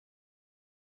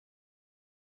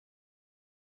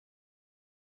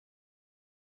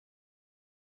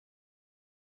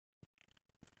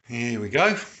Here we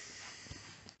go,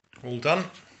 all done.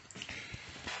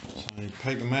 So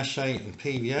paper mache and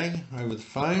PVA over the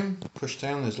foam, push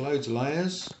down, there's loads of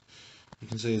layers. You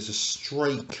can see there's a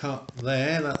straight cut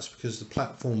there, that's because the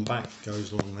platform back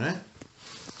goes along there,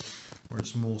 where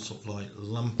it's more sort of like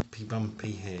lumpy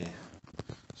bumpy here.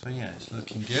 So yeah, it's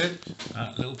looking good.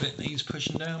 That little bit needs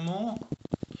pushing down more.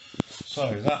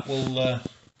 So that will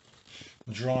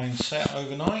dry and set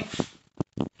overnight.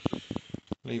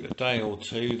 Leave it a day or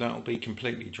two, that'll be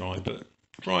completely dry, but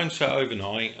dry and set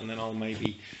overnight, and then I'll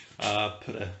maybe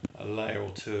put a layer or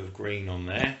two of green on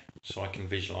there so I can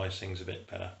visualise things a bit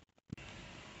better.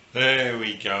 There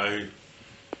we go.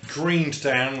 Greened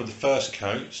down with the first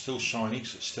coat, still shiny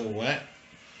because it's still wet.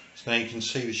 So now you can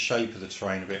see the shape of the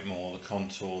terrain a bit more, the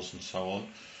contours and so on.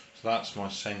 So that's my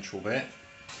central bit.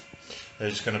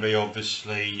 There's going to be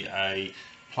obviously a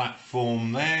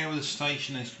platform there with a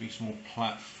station, there's going to be a small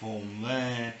platform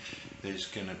there, there's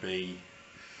going to be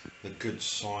the good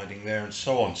siding there and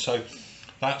so on. So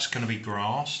that's going to be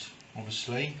grassed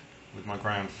obviously with my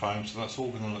ground foam, so that's all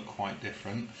going to look quite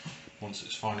different once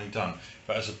it's finally done.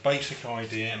 But as a basic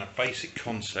idea and a basic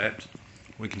concept,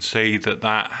 we can see that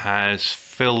that has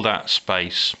filled that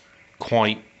space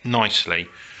quite nicely.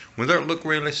 Whether it look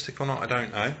realistic or not, I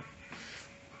don't know.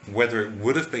 Whether it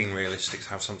would have been realistic to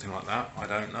have something like that, I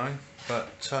don't know,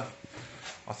 but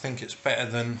I think it's better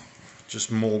than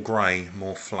just more grey,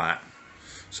 more flat.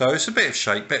 So it's a bit of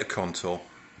shape, bit of contour.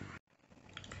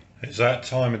 It's that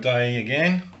time of day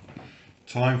again,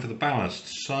 time for the ballast.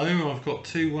 So I've got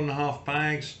 2 1.5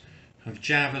 bags of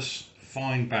Javis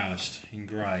fine ballast in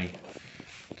grey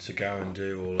to go and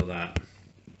do all of that.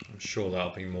 I'm sure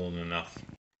that'll be more than enough.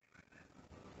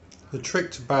 The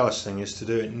trick to ballasting is to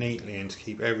do it neatly and to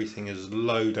keep everything as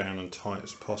low down and tight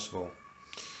as possible.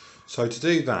 So to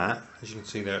do that, as you can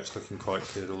see there, it's looking quite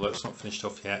good, although it's not finished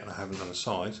off yet and I haven't done the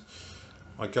sides.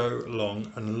 I go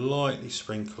along and lightly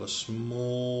sprinkle a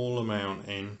small amount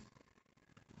in,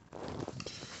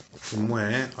 from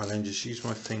where I then just use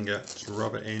my finger to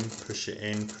rub it in, push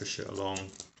it along,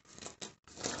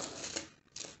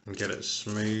 and get it as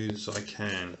smooth as I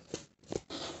can.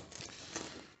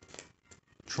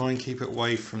 Try and keep it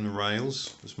away from the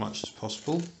rails as much as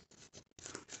possible,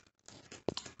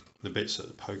 the bits that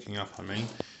are poking up I mean,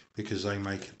 because they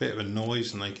make a bit of a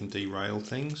noise and they can derail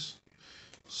things.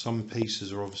 Some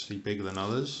pieces are obviously bigger than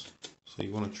others, so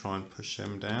you want to try and push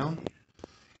them down.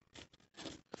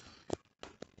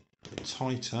 The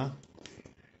tighter,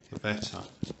 the better.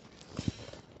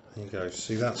 There you go,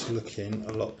 see that's looking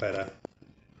a lot better.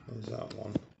 There's that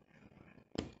one.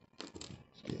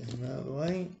 Let's get him out of the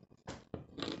way.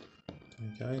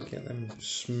 There you go, get them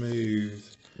smooth.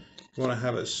 You want to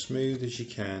have it as smooth as you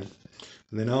can,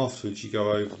 and then afterwards you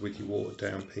go over with your watered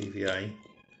down PVA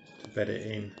to bed it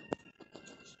in.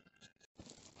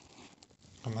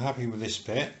 I'm happy with this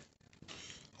bit.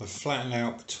 I've flattened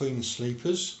out between the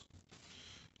sleepers.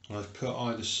 I've put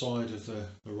either side of the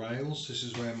rails. This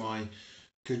is where my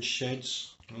goods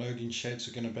sheds, loading sheds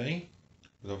are going to be,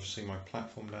 with obviously my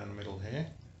platform down the middle here.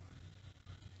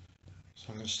 So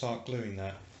I'm going to start gluing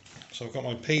that. So I've got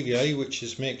my PVA, which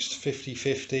is mixed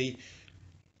 50-50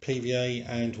 PVA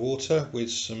and water with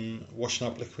some washing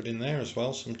up liquid in there as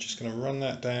well. So I'm just going to run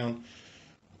that down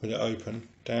with it open,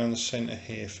 down the centre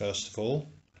here first of all,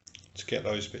 to get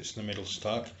those bits in the middle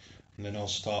stuck, and then I'll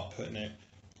start putting it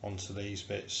onto these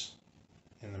bits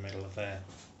in the middle of there.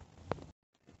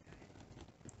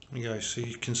 There you go, so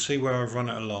you can see where I've run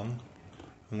it along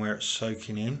and where it's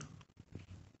soaking in.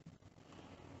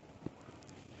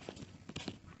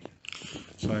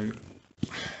 So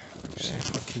see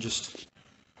if I can just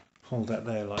hold that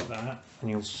there like that and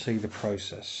you'll see the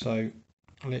process. So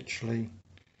literally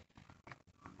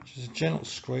just a gentle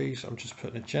squeeze, I'm just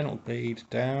putting a gentle bead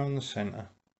down the centre.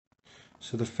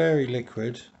 So the fairy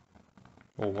liquid,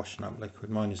 or washing up liquid,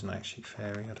 mine isn't actually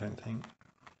fairy I don't think,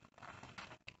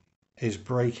 is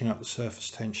breaking up the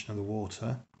surface tension of the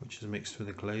water, which is mixed with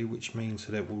the glue, which means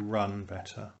that it will run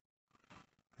better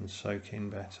and soak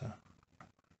in better.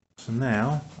 So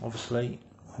now, obviously,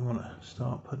 I want to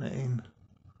start putting it in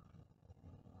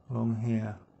along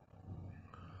here.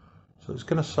 So it's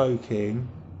going to soak in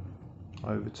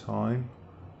over time.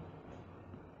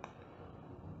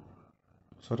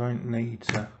 So I don't need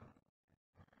to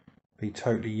be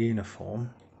totally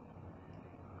uniform.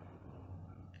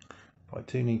 But I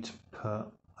do need to put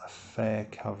a fair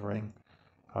covering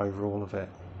over all of it.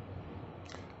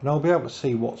 And I'll be able to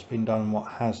see what's been done and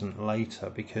what hasn't later,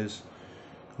 because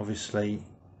obviously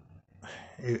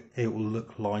it will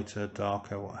look lighter,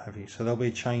 darker, what have you. So there'll be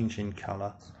a change in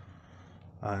colour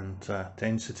and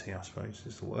density, I suppose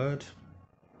is the word.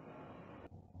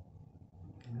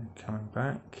 Coming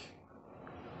back,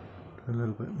 do a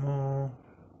little bit more.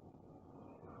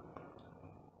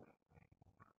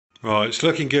 Right, it's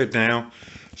looking good now.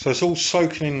 So it's all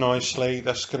soaking in nicely.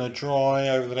 That's going to dry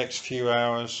over the next few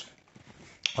hours.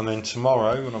 And then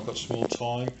tomorrow, when I've got some more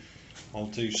time, I'll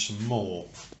do some more.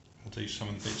 I'll do some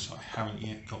of the bits I haven't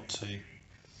yet got to.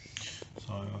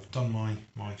 So I've done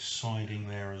my siding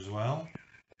there as well.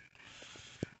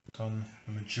 Done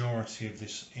the majority of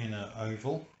this inner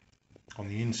oval on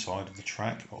the inside of the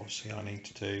track, but obviously I need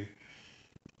to do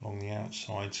along the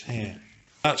outsides here.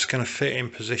 That's going to fit in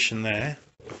position there.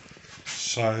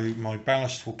 So my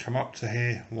ballast will come up to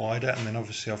here wider, and then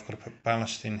obviously I've got to put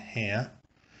ballast in here.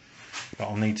 But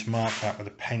I'll need to mark that with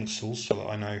a pencil so that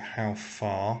I know how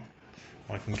far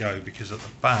I can go, because at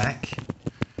the back,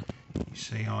 you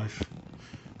see I've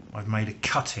made a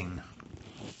cutting.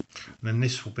 And then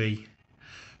this will be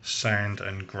sand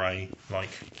and grey, like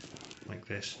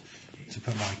this, to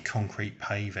put my concrete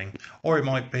paving. Or it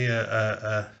might be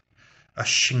a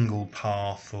shingle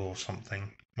path or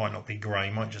something. Might not be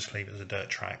grey, might just leave it as a dirt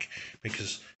track,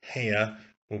 because here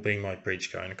will be my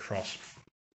bridge going across.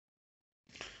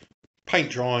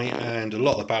 Paint dry and a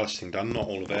lot of the ballasting done, not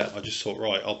all of it. I just thought,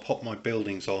 right, I'll pop my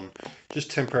buildings on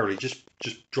just temporarily, just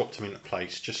dropped them into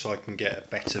place, just so I can get a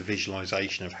better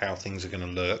visualization of how things are going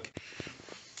to look,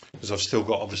 because I've still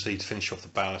got obviously to finish off the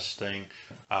ballasting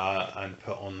and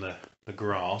put on the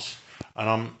grass.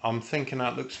 And I'm thinking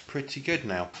that looks pretty good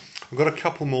now. I've got a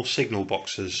couple more signal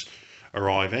boxes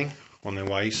arriving on their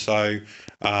way, so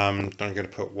I'm going to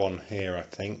put one here, I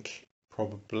think,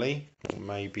 probably, or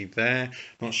maybe there,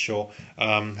 not sure.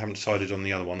 Haven't decided on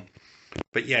the other one,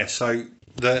 but yeah, so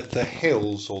the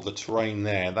hills or the terrain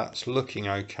there, that's looking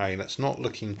okay. That's not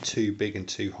looking too big and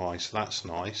too high, so that's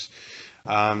nice.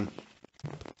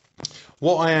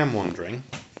 What I am wondering,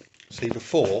 see,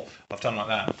 before I've done like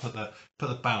that, put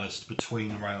the ballast between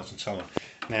the rails and so on.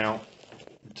 Now,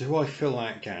 do I fill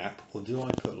that gap, or do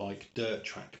I put like dirt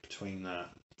track between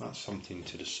that? That's something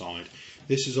to decide.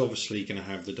 This is obviously going to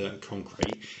have the dirt and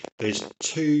concrete. There's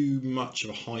too much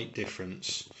of a height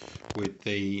difference with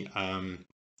the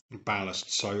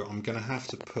ballast, so I'm going to have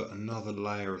to put another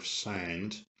layer of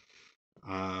sand,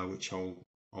 which I'll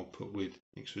put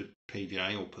mixed with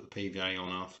PVA, or put the PVA on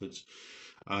afterwards.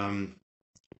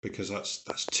 Because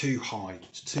that's too high,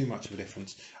 it's too much of a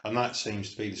difference, and that seems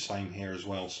to be the same here as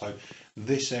well. So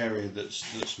this area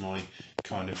that's my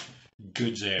kind of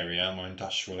goods area, my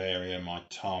industrial area, my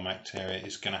tarmac area,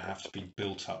 is going to have to be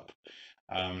built up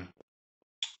a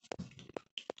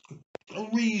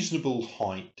reasonable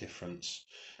height difference,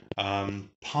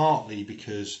 partly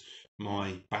because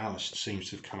my ballast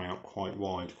seems to have come out quite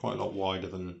wide, quite a lot wider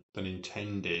than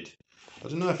intended. I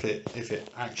don't know if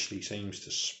it actually seems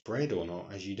to spread or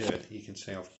not as you do it. You can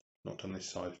see I've not done this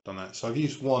side, I've done that. So I've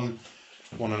used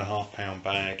 1.5 pound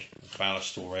bag of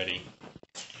ballast already.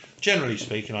 Generally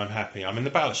speaking, I'm happy. I mean, the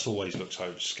ballast always looks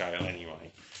over scale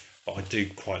anyway, but I do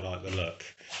quite like the look.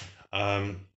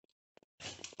 I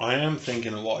am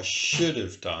thinking that what I should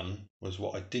have done was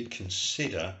what I did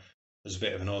consider as a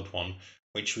bit of an odd one,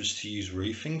 which was to use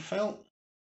roofing felt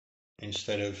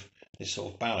instead of this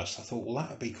sort of ballast. I thought, well, that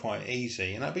would be quite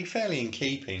easy, and that'd be fairly in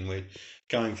keeping with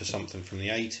going for something from the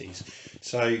 80s.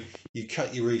 So you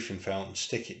cut your roofing felt and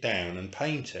stick it down and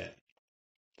paint it.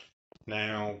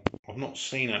 Now, I've not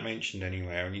seen that mentioned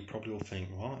anywhere, and you probably will think,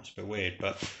 well, that's a bit weird,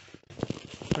 but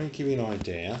let me give you an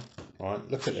idea.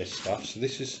 Right, look at this stuff. So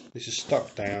this is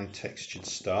stuck down textured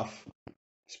stuff.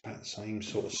 It's about the same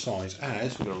sort of size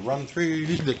as, we're going to run through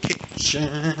the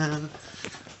kitchen.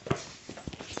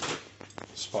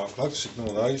 Spark plugs,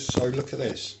 ignore those. So look at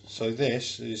this. So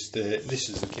this is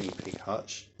the guinea pig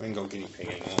hutch. We ain't got a guinea pig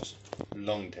anymore, it's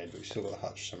long dead, but we've still got the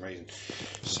hutch for some reason.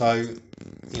 So,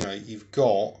 you know, you've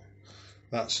got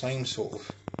that same sort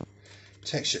of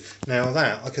texture. Now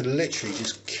that I could literally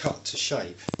just cut to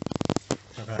shape,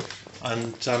 okay,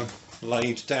 and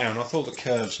laid down. I thought the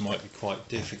curves might be quite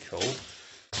difficult,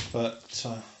 but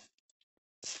I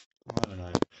don't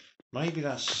know. Maybe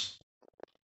that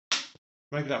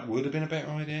would have been a better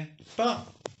idea, but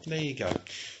there you go.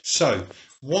 So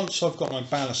once I've got my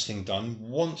ballasting done,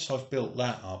 once I've built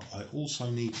that up, I also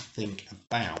need to think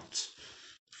about,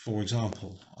 for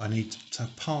example, I need to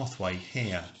have pathway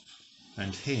here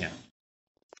and here.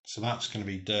 So that's going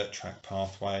to be dirt track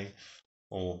pathway,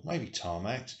 or maybe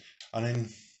tarmac. And then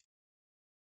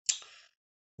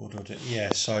what do I do?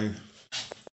 Yeah, so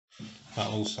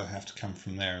that'll also have to come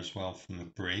from there as well, from the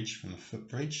bridge, from the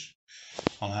footbridge.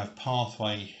 I'll have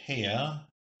pathway here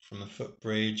from the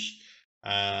footbridge,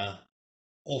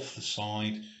 off the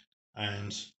side,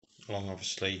 and along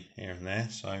obviously here and there,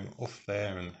 so off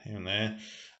there and here and there,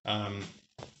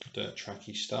 dirt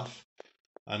tracky stuff.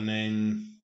 And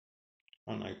then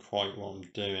I don't know quite what I'm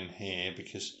doing here,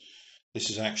 because this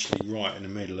is actually right in the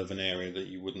middle of an area that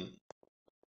you wouldn't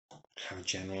have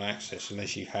general access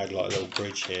unless you had like a little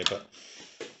bridge here, but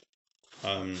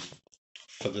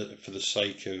for the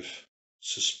sake of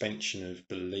suspension of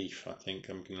belief, I think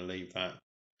I'm going to leave that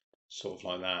sort of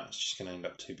like that. It's just going to end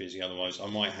up too busy otherwise. I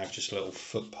might have just a little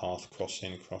footpath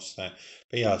crossing across there,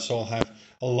 but yeah, so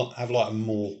I'll have like a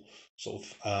more sort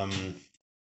of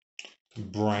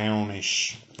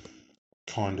brownish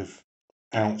kind of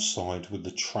outside, with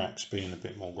the tracks being a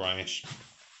bit more greyish.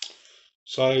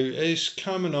 So it's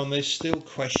coming on. There's still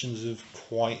questions of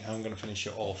quite how I'm going to finish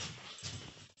it off,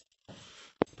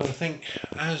 but I think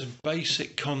as a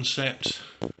basic concept,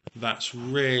 that's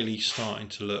really starting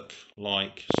to look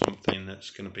like something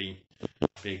that's going to be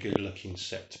a good looking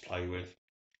set to play with.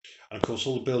 And of course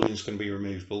all the building is going to be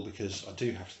removable, because I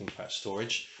do have to think about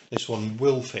storage. This one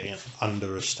will fit in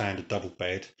under a standard double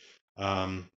bed,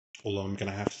 although I'm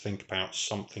going to have to think about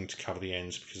something to cover the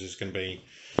ends, because there's going to be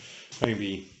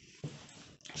maybe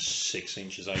 6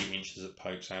 inches, 8 inches that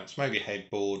pokes out. So maybe a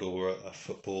headboard or a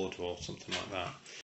footboard or something like that.